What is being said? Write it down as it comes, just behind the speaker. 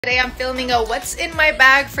Today I'm filming a what's in my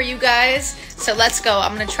bag for you guys. So let's go.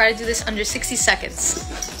 I'm gonna try to do this under 60 seconds.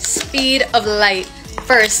 Speed of light.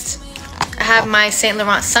 First, I have my Saint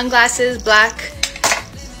Laurent sunglasses, black.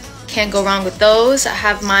 Can't go wrong with those. I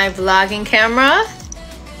have my vlogging camera.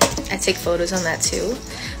 I take photos on that too.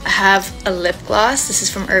 I have a lip gloss. This is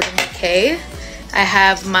from Urban Decay. I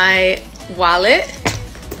have my wallet.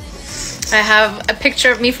 I have a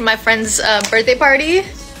picture of me from my friend's birthday party.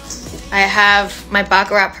 I have my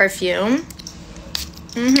Baccarat perfume.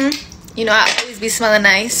 You know, I always be smelling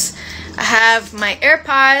nice. I have my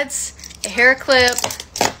AirPods, a hair clip.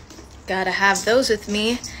 Gotta have those with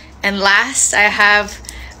me. And last, I have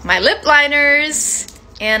my lip liners.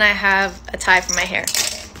 And I have a tie for my hair.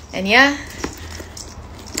 And yeah,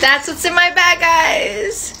 that's what's in my bag,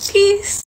 guys. Peace.